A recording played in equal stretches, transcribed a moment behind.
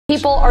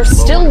People are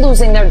still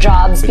losing their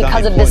jobs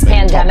because of this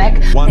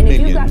pandemic. 1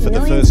 million for the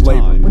first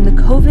time. When the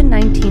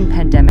COVID-19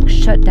 pandemic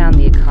shut down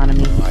the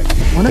economy,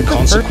 one of the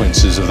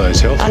consequences of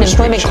those health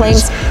unemployment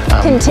claims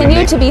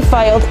continue to be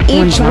filed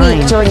each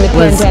week during the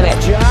pandemic.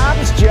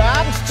 Jobs,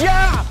 jobs,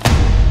 jobs!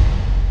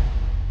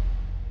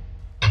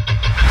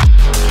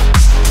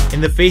 In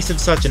the face of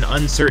such an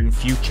uncertain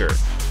future,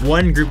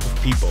 one group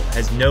of people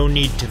has no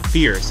need to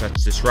fear such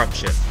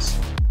disruptions.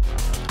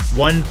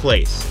 One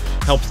place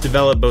helps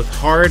develop both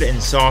hard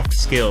and soft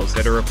skills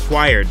that are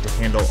required to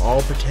handle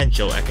all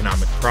potential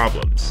economic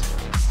problems.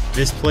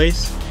 This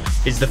place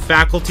is the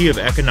Faculty of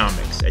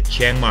Economics at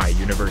Chiang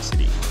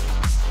University.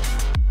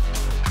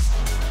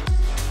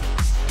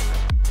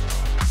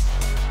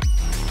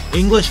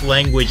 English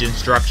language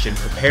instruction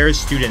prepares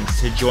students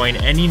to join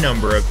any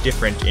number of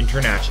different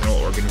international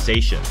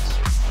organizations.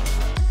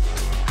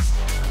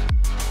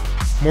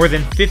 More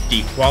than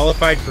 50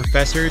 qualified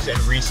professors and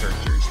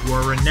researchers who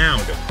are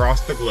renowned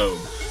across the globe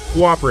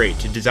cooperate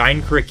to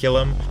design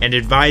curriculum and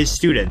advise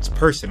students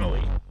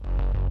personally.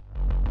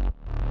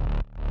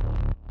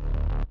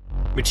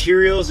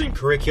 Materials and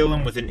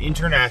curriculum with an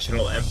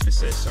international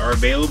emphasis are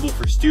available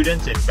for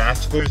students in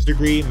bachelor's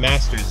degree,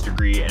 master's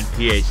degree, and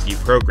PhD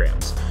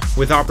programs,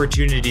 with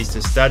opportunities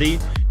to study,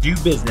 do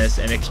business,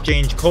 and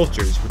exchange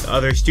cultures with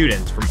other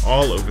students from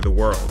all over the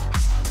world.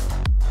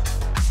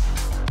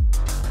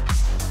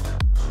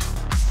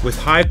 With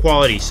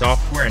high-quality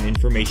software and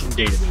information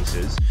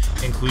databases,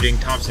 including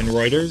Thomson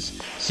Reuters,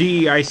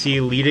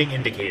 CEIC Leading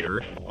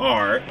Indicator,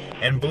 R,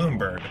 and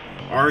Bloomberg,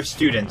 our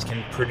students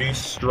can produce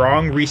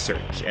strong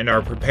research and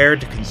are prepared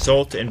to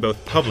consult in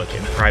both public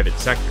and private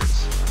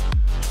sectors.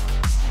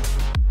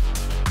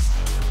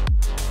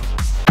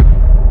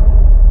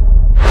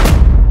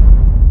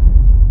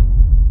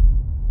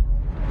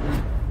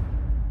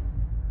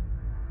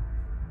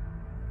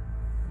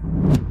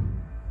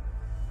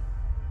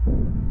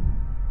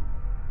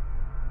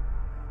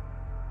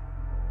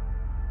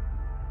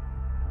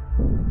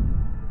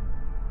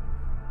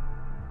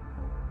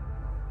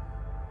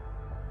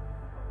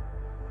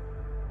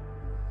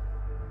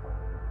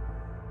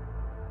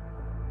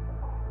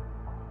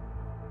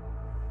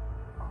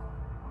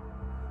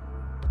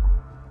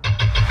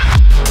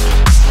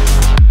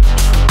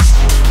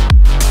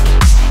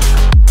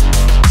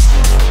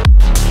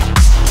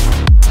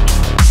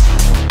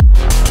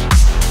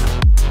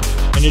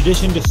 In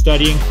addition to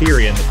studying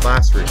theory in the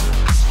classroom,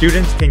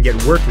 students can get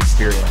work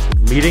experience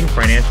with leading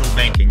financial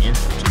banking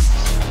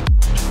institutes.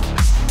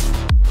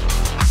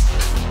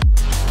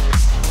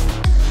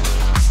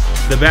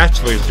 The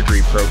bachelor's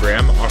degree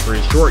program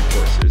offers short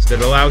courses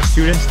that allow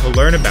students to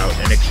learn about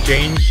and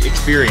exchange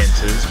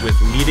experiences with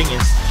leading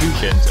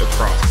institutions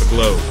across the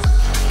globe.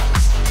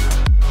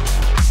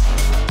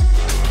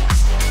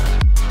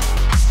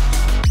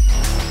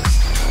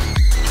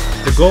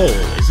 The goal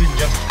isn't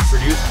just to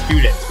produce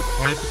students with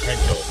high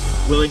potential,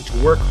 willing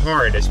to work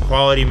hard as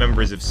quality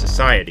members of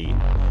society.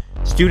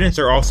 Students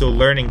are also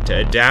learning to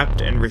adapt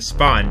and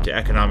respond to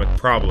economic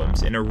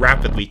problems in a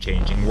rapidly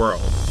changing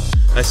world,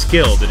 a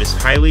skill that is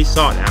highly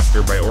sought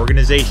after by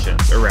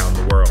organizations around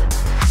the world.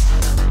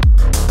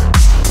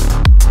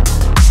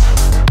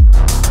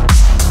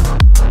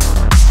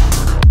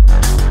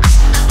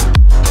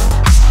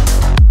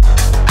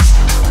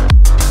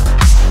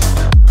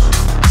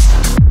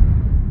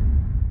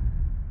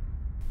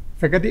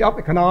 Faculty of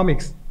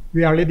Economics,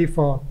 we are ready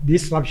for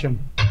disruption.